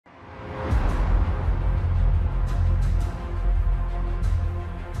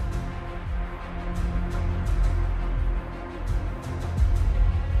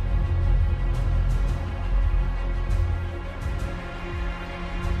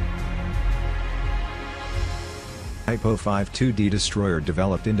Type 052D destroyer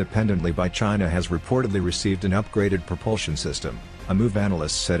developed independently by China has reportedly received an upgraded propulsion system, a move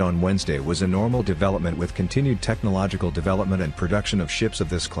analysts said on Wednesday was a normal development with continued technological development and production of ships of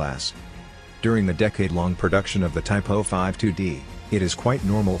this class. During the decade-long production of the Type 052D, it is quite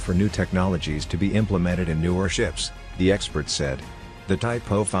normal for new technologies to be implemented in newer ships, the expert said. The Type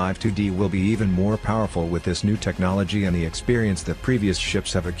 052D will be even more powerful with this new technology and the experience that previous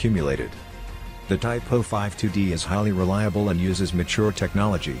ships have accumulated. The Type 052D is highly reliable and uses mature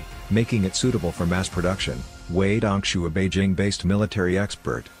technology, making it suitable for mass production, Wei Dongshu, a Beijing-based military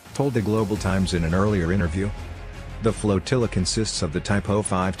expert, told the Global Times in an earlier interview. The flotilla consists of the Type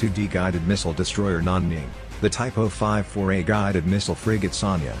 052D guided missile destroyer Nanning, the Type 054A guided missile frigate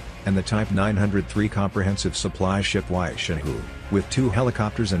Sanya, and the Type 903 comprehensive supply ship Wei Shenhu, with 2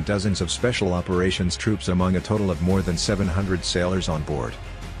 helicopters and dozens of special operations troops among a total of more than 700 sailors on board.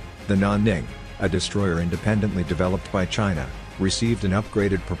 The Nanning, a destroyer independently developed by China, received an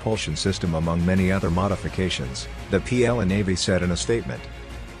upgraded propulsion system among many other modifications, the PL Navy said in a statement.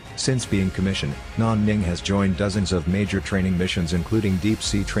 Since being commissioned, Nanning has joined dozens of major training missions including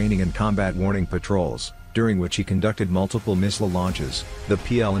deep-sea training and combat warning patrols, during which he conducted multiple missile launches, the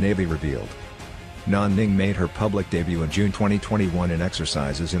PL Navy revealed. Nanning made her public debut in June 2021 in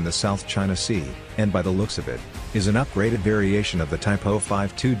exercises in the South China Sea, and by the looks of it, is an upgraded variation of the Type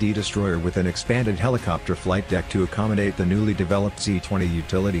 052D destroyer with an expanded helicopter flight deck to accommodate the newly developed Z-20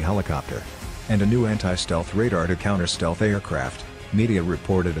 utility helicopter, and a new anti-stealth radar to counter stealth aircraft, media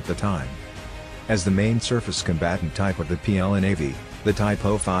reported at the time. As the main surface combatant type of the PL Navy, the Type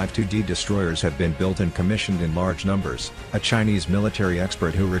 052D destroyers have been built and commissioned in large numbers, a Chinese military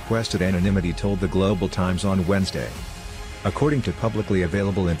expert who requested anonymity told the Global Times on Wednesday. According to publicly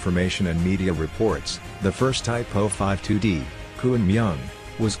available information and media reports, the first Type 052D, Kunming,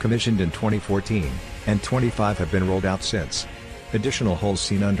 was commissioned in 2014, and 25 have been rolled out since. Additional hulls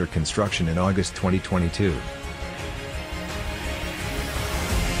seen under construction in August 2022.